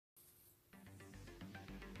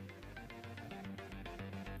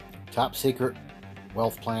Top secret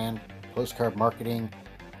wealth plan, postcard marketing,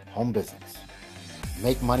 home business.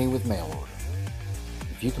 Make money with mail order.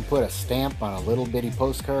 If you can put a stamp on a little bitty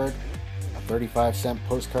postcard, a 35-cent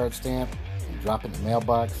postcard stamp, and drop it in the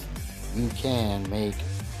mailbox, you can make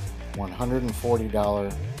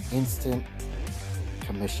 $140 instant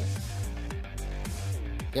commission.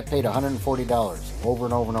 Get paid $140 over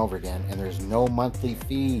and over and over again, and there's no monthly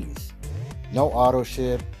fees, no auto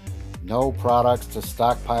ship, no products to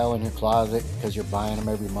stockpile in your closet because you're buying them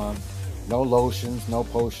every month, no lotions, no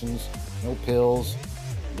potions, no pills,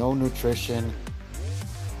 no nutrition,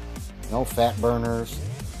 no fat burners,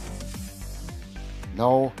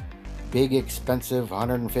 no big expensive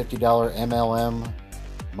 $150 MLM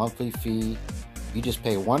monthly fee. You just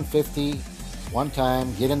pay $150 one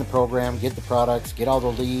time, get in the program, get the products, get all the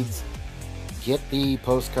leads, get the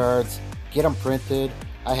postcards, get them printed.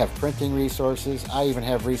 I have printing resources. I even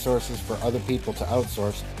have resources for other people to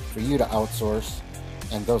outsource, for you to outsource,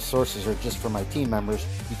 and those sources are just for my team members.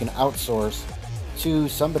 You can outsource to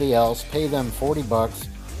somebody else, pay them $40,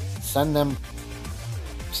 send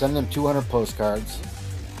them 200 postcards,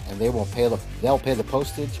 and they'll pay the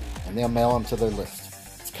postage, and they'll mail them to their list.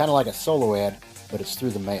 It's kind of like a solo ad, but it's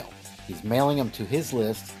through the mail. He's mailing them to his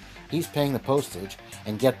list, he's paying the postage,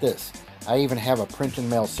 and get this, I even have a print and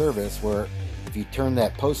mail service where if you turn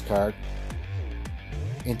that postcard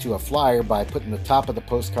into a flyer by putting the top of the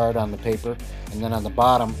postcard on the paper, and then on the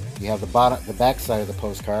bottom you have the back side of the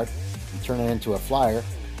postcard, you turn it into a flyer.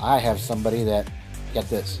 I have somebody that, get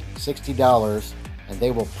this, $60, and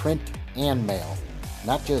they will print and mail.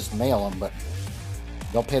 Not just mail them, but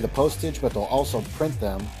they'll pay the postage, but they'll also print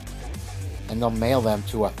them, and they'll mail them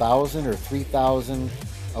to 1,000 or 3,000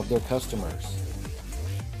 of their customers.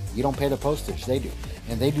 You don't pay the postage, they do.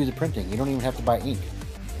 And they do the printing. You don't even have to buy ink.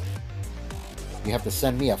 You have to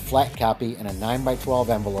send me a flat copy in a 9x12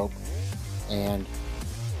 envelope, and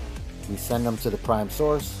we send them to the prime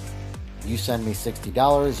source. You send me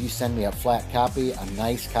 $60. You send me a flat copy, a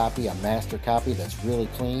nice copy, a master copy that's really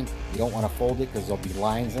clean. You don't want to fold it because there'll be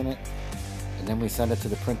lines in it. And then we send it to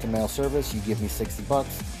the print and mail service. You give me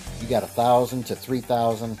 $60. You got 1,000 to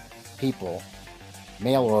 3,000 people,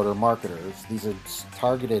 mail order marketers. These are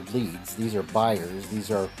targeted leads. These are buyers. These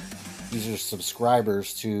are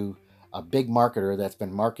subscribers to a big marketer that's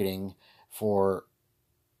been marketing for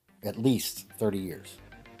at least 30 years.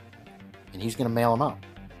 And he's going to mail them out.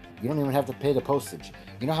 You don't even have to pay the postage.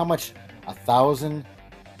 You know how much 1,000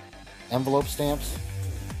 envelope stamps,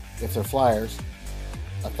 if they're flyers,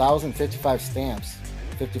 1,055 stamps,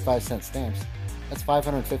 55-cent stamps, that's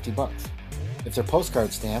 $550. If they're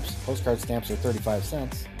postcard stamps are 35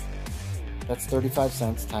 cents. That's 35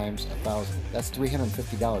 cents times 1,000. That's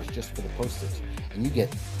 $350 just for the postage. And you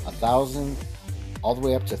get 1,000 all the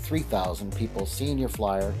way up to 3,000 people seeing your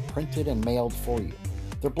flyer printed and mailed for you.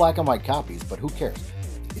 They're black and white copies, but who cares?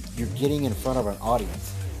 You're getting in front of an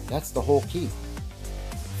audience. That's the whole key.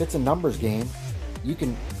 If it's a numbers game, you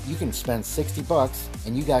can spend $60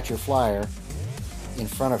 and you got your flyer in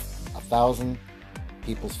front of 1,000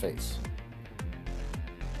 people's face.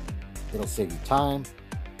 It'll save you time,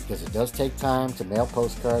 because it does take time to mail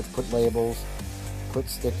postcards, put labels, put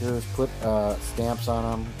stickers, put stamps on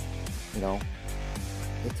them. You know,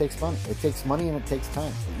 it takes money. It takes money and it takes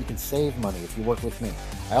time. But you can save money if you work with me.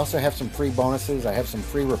 I also have some free bonuses. I have some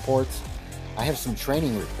free reports. I have some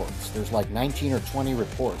training reports. There's like 19 or 20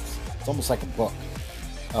 reports. It's almost like a book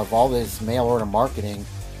of all this mail order marketing,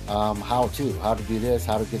 how to do this,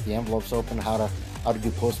 how to get the envelopes open, how to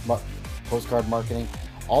do postcard marketing.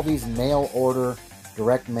 All these mail order,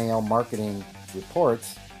 direct mail marketing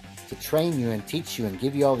reports to train you and teach you and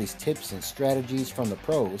give you all these tips and strategies from the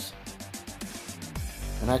pros.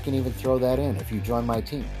 And I can even throw that in if you join my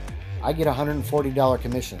team. I get $140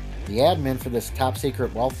 commission. The admin for this top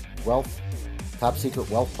secret wealth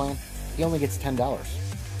plan, he only gets $10.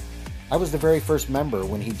 I was the very first member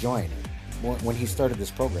when he joined, when he started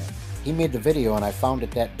this program. He made the video and I found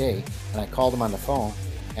it that day, and I called him on the phone,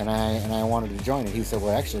 and I wanted to join it. He said,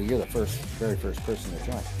 well, actually, you're the very first person to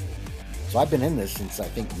join. So I've been in this since, I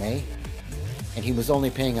think, May, and he was only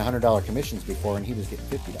paying $100 commissions before, and he was getting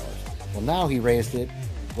 $50. Well, now he raised it.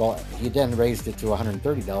 Well, he then raised it to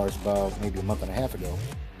 $130 about maybe a month and a half ago,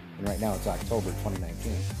 and right now it's October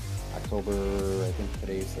 2019. October, I think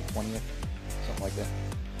today's the 20th, something like that.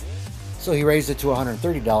 So he raised it to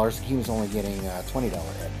 $130, and he was only getting a $20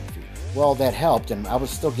 admin fee. Well, that helped, and I was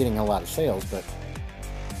still getting a lot of sales, but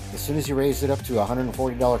as soon as he raised it up to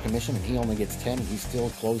 $140 commission and he only gets 10, he still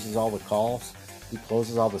closes all the calls. He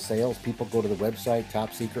closes all the sales. People go to the website,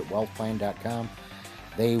 topsecretwealthplan.com.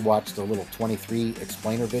 They watched a little 23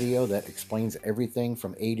 explainer video that explains everything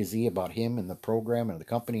from A to Z about him and the program and the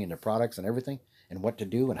company and the products and everything and what to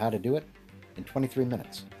do and how to do it in 23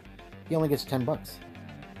 minutes. He only gets 10 bucks.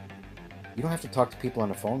 You don't have to talk to people on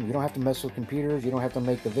the phone. You don't have to mess with computers. You don't have to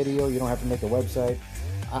make the video. You don't have to make a website.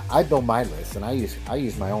 I build my list, and I use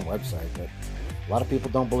my own website, but a lot of people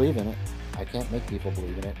don't believe in it. I can't make people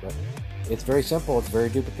believe in it, but it's very simple. It's very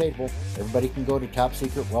duplicatable. Everybody can go to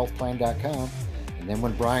topsecretwealthplan.com, and then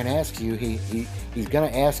when Brian asks you, he's going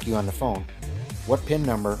to ask you on the phone, what's the PIN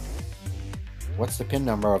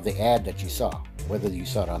number of the ad that you saw? Whether you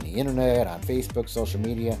saw it on the internet, on Facebook, social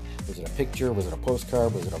media, was it a picture, was it a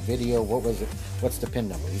postcard, was it a video, what was it? What's the PIN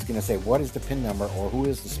number? He's going to say, what is the PIN number, or who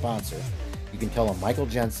is the sponsor? You can tell him Michael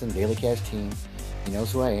Jensen, Daily Cash Team. He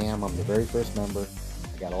knows who I am. I'm the very first member.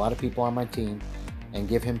 I got a lot of people on my team. And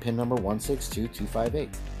give him PIN number 162258.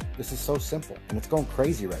 This is so simple, and it's going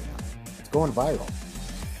crazy right now. It's going viral.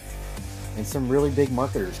 And some really big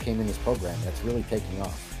marketers came in this program that's really taking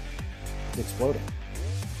off. It's exploding.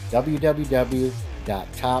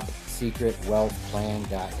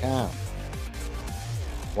 www.topsecretwealthplan.com.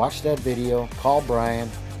 Watch that video. Call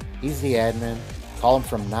Brian. He's the admin. Call him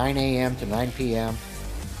from 9 a.m. to 9 p.m.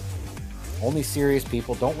 Only serious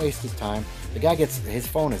people. Don't waste his time. The guy his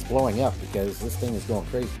phone is blowing up because this thing is going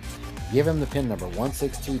crazy. Give him the PIN number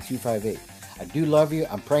 162258. I do love you.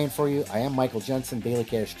 I'm praying for you. I am Michael Jensen, Daily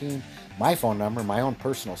Cash Team. My phone number, my own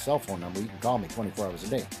personal cell phone number, you can call me 24 hours a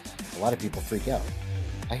day. A lot of people freak out.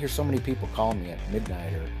 I hear so many people calling me at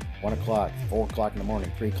midnight or 1 o'clock, 4 o'clock in the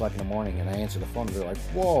morning, 3 o'clock in the morning, and I answer the phone and they're like,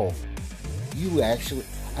 whoa,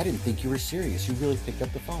 I didn't think you were serious. You really picked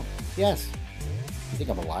up the phone. Yes. You think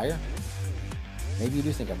I'm a liar? Maybe you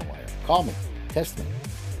do think I'm a liar. Call me. Test me.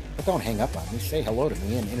 But don't hang up on me. Say hello to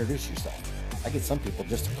me and introduce yourself. I get some people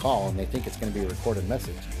just to call and they think it's going to be a recorded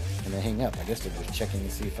message and they hang up. I guess they're just checking to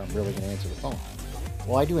see if I'm really going to answer the phone.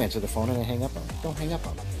 Well, I do answer the phone and I hang up on me. Don't hang up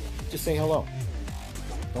on me. Just say hello.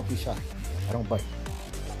 Don't be shy. I don't bite.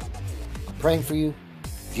 I'm praying for you.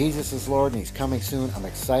 Jesus is Lord and He's coming soon. I'm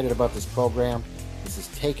excited about this program. This is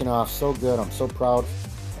taking off so good. I'm so proud.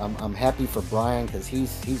 I'm happy for Brian because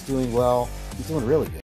he's doing well. He's doing really good.